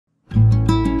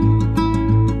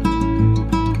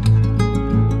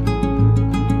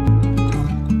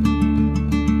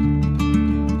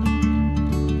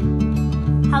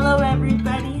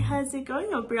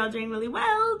Hope you're all doing really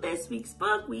well. This week's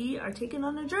book, we are taking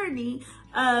on a journey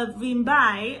of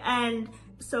Vimbai. And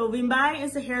so Vimbai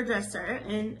is a hairdresser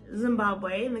in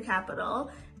Zimbabwe, in the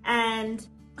capital. And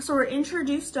so we're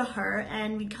introduced to her,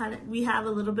 and we have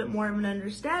a little bit more of an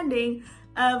understanding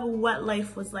of what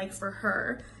life was like for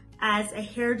her as a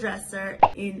hairdresser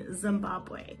in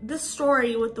Zimbabwe. This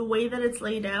story, with the way that it's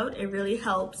laid out, it really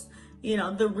helps,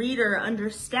 the reader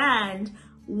understand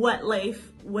what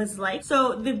life was like.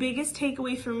 So the biggest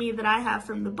takeaway for me that I have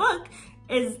from the book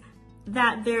is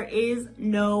that there is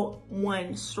no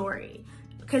one story.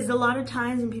 Because a lot of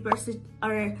times when people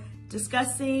are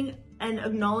discussing and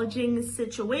acknowledging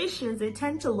situations, they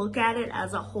tend to look at it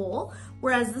as a whole.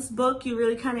 Whereas this book, you're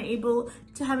really kind of able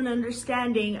to have an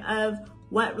understanding of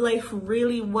what life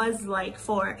really was like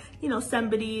for,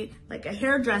 somebody like a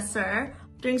hairdresser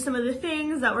doing some of the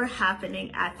things that were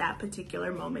happening at that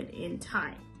particular moment in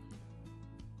time.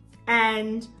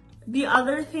 And the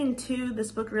other thing too,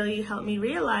 this book really helped me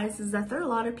realize is that there are a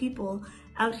lot of people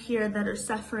out here that are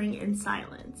suffering in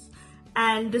silence.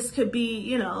 And this could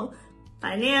be,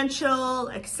 financial,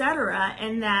 etc.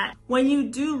 And that when you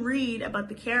do read about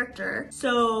the character,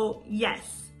 so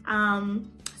yes,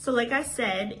 so like I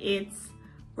said,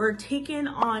 we're taken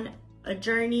on a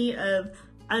journey of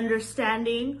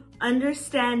understanding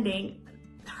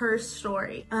her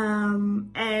story.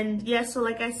 And yes, so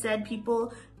like I said,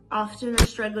 people often are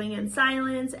struggling in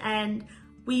silence, and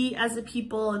we as a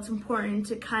people, it's important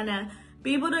to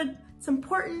it's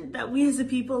important that we as a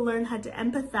people learn how to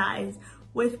empathize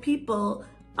with people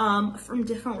from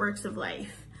different walks of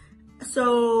life.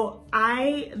 So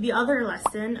the other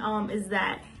lesson is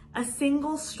that a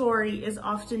single story is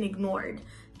often ignored.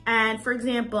 And for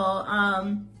example,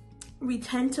 we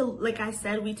tend to look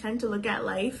at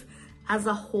life as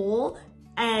a whole,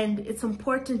 and it's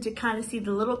important to kind of see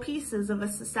the little pieces of a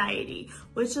society,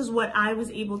 which is what I was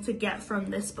able to get from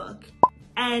this book.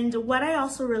 And what I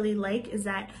also really like is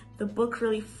that the book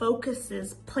really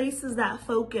places that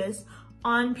focus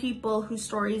on people whose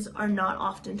stories are not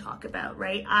often talked about,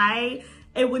 right?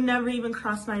 It would never even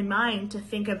cross my mind to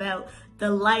think about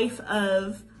the life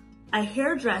of a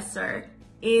hairdresser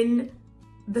in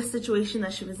the situation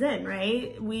that she was in,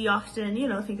 right? We often,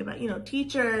 think about,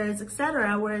 teachers,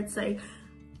 etc., where it's like,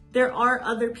 there are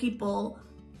other people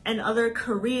and other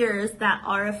careers that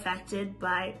are affected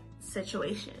by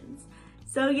situations.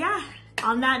 So yeah,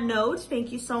 on that note,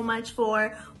 thank you so much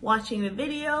for watching the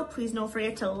video. Please don't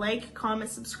forget to like, comment,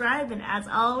 subscribe, and as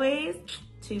always,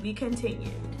 to be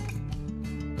continued.